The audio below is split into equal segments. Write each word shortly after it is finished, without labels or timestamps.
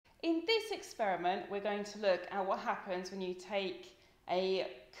In this experiment, we're going to look at what happens when you take a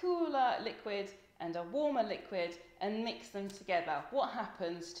cooler liquid and a warmer liquid and mix them together. What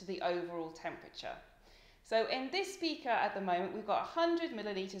happens to the overall temperature? So in this beaker at the moment, we've got 100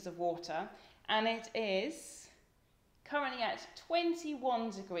 millilitres of water, and it is currently at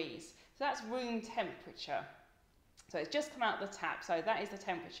 21 degrees. So that's room temperature. So it's just come out the tap, so that is the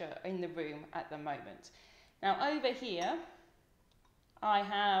temperature in the room at the moment. Now over here, I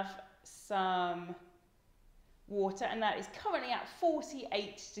have some water, and that is currently at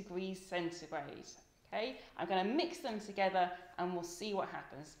 48 degrees centigrade. Okay, I'm going to mix them together and we'll see what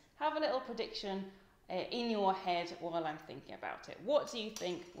happens. Have a little prediction in your head while I'm thinking about it. What do you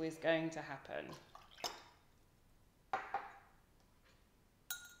think was going to happen?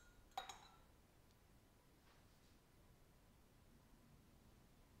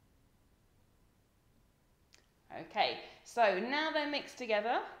 Okay, so now they're mixed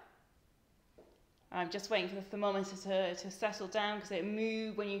together. I'm just waiting for the thermometer to settle down, because it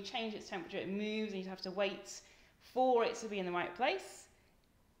moves, when you change its temperature, it moves and you have to wait for it to be in the right place.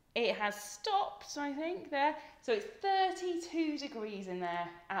 It has stopped, I think, there. So it's 32 degrees in there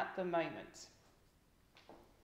at the moment.